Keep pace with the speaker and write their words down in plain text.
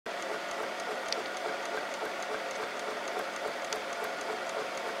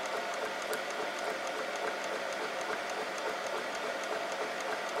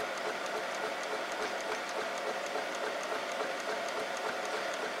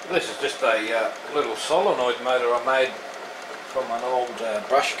This is just a little solenoid motor I made from an old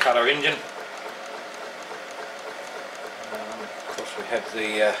brush cutter engine. Of course we have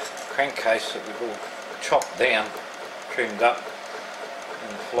the crankcase that we've all chopped down, trimmed up,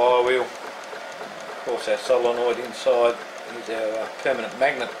 and the flywheel. Of course our solenoid inside is our permanent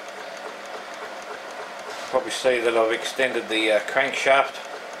magnet. Probably see that I've extended the crankshaft,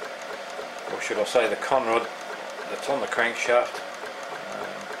 or should I say the conrod that's on the crankshaft,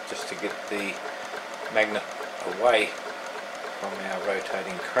 just to get the magnet away from our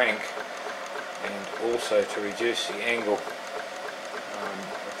rotating crank, and also to reduce the angle of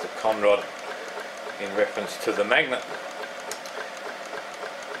the conrod in reference to the magnet.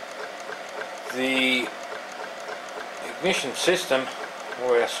 The ignition system,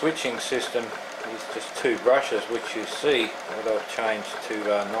 or our switching system, is just two brushes, which you see that I've changed to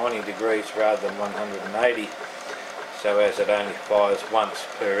 90 degrees rather than 180, so as it only fires once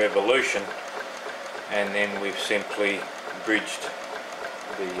per evolution, and then we've simply bridged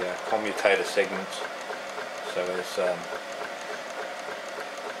the commutator segments so as the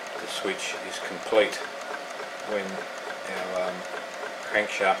switch is complete when our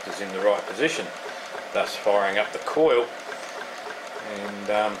crankshaft is in the right position, thus firing up the coil and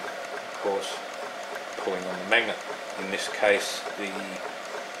of course pulling on the magnet. In this case the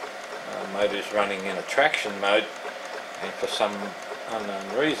motor is running in a traction mode, and for some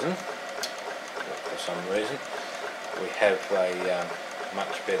unknown reason, we have a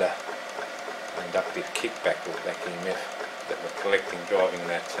much better inductive kickback or back EMF that we're collecting driving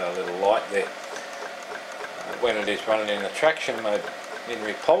that little light there. When it is running in a traction mode, in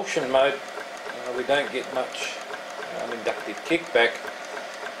repulsion mode, we don't get much inductive kickback,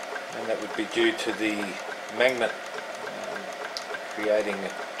 and that would be due to the magnet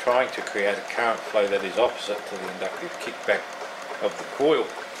trying to create a current flow that is opposite to the inductive kickback of the coil.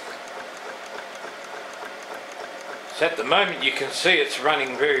 So at the moment you can see it's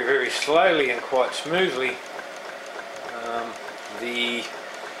running very, very slowly and quite smoothly. The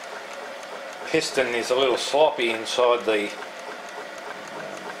piston is a little sloppy inside the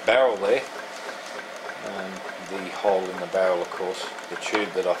barrel there. The hole in the barrel, of course, the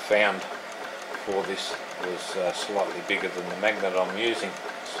tube that I found for this was slightly bigger than the magnet I'm using,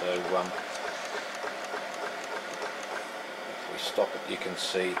 so if we stop it you can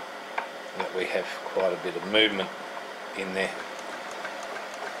see that we have quite a bit of movement in there,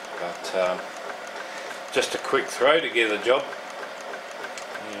 but just a quick throw to get the job.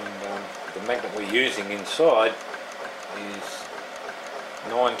 And the magnet we're using inside is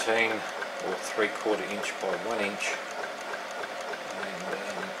 19 or 3/4 inch by 1 inch, and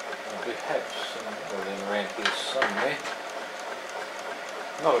I do have some of them around here somewhere.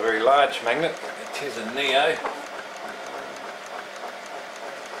 Not a very large magnet, it is a Neo.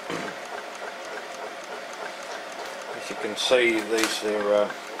 As you can see, these are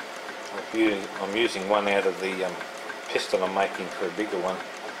I'm using one out of the piston I'm making for a bigger one,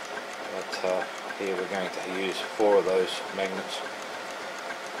 but here we're going to use 4 of those magnets,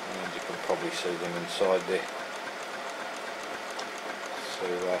 and you can probably see them inside there. So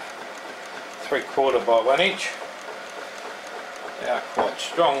 3/4 by 1 inch. They are quite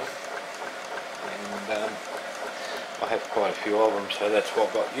strong, and I have quite a few of them, so that's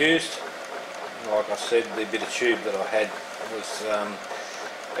what got used. Like I said, the bit of tube that I had was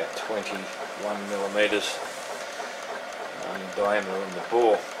about 21 millimeters in diameter on the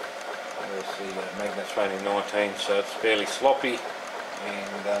bore, whereas the magnet's running 19, so it's fairly sloppy,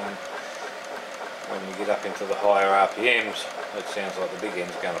 and when we get up into the higher RPMs it sounds like the big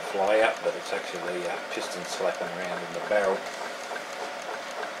end's going to fly up, but it's actually the piston slapping around in the barrel.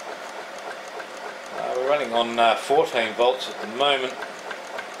 We're running on 14 volts at the moment.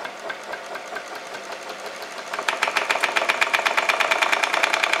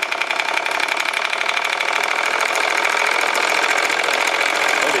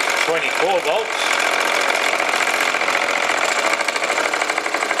 That is 24 volts.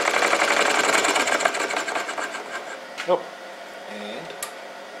 Oh, and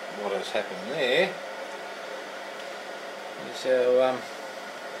what has happened there is our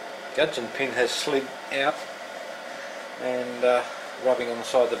gudgeon pin has slid out and rubbing on the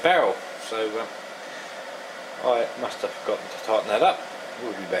side of the barrel, so I must have forgotten to tighten that up.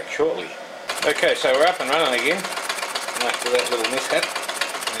 We'll be back shortly. Okay, so we're up and running again after that little mishap,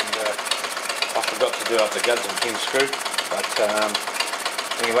 and I forgot to do up the gudgeon pin screw, but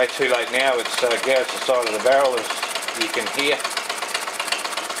anyway, too late now. It's gouged the side of the barrel, as you can hear,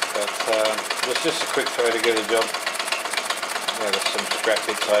 but it was just a quick throw to get a job. There's some scrap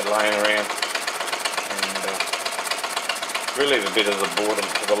bits I'd laying around, and relieve a bit of the boredom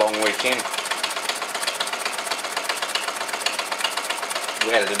for the long weekend.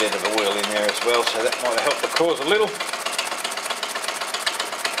 We added a bit of oil in there as well, so that might have helped the cause a little.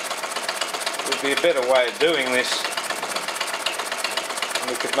 Would be a better way of doing this.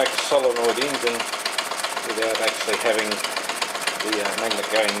 We could make a solenoid engine without actually having the magnet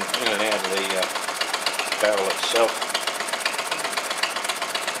going in and out of the barrel itself.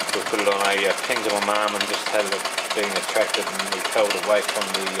 We'll put it on a pendulum arm and just have it being attracted and repelled away from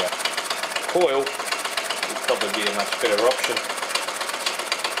the coil would probably be a much better option.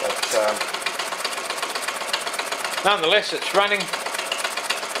 But nonetheless, it's running, and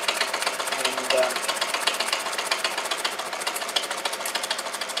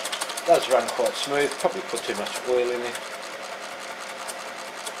does run quite smooth. Probably put too much oil in there.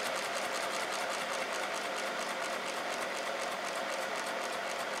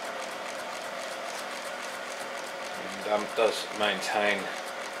 And does maintain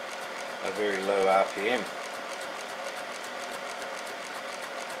a very low RPM.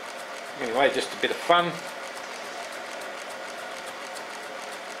 Anyway, just a bit of fun.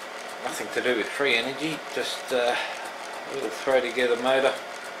 Nothing to do with free energy, just a little throw together motor.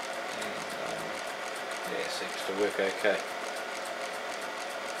 Yeah, seems to work okay.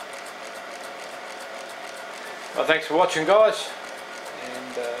 Well, thanks for watching, guys,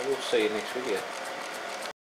 and we'll see you next video.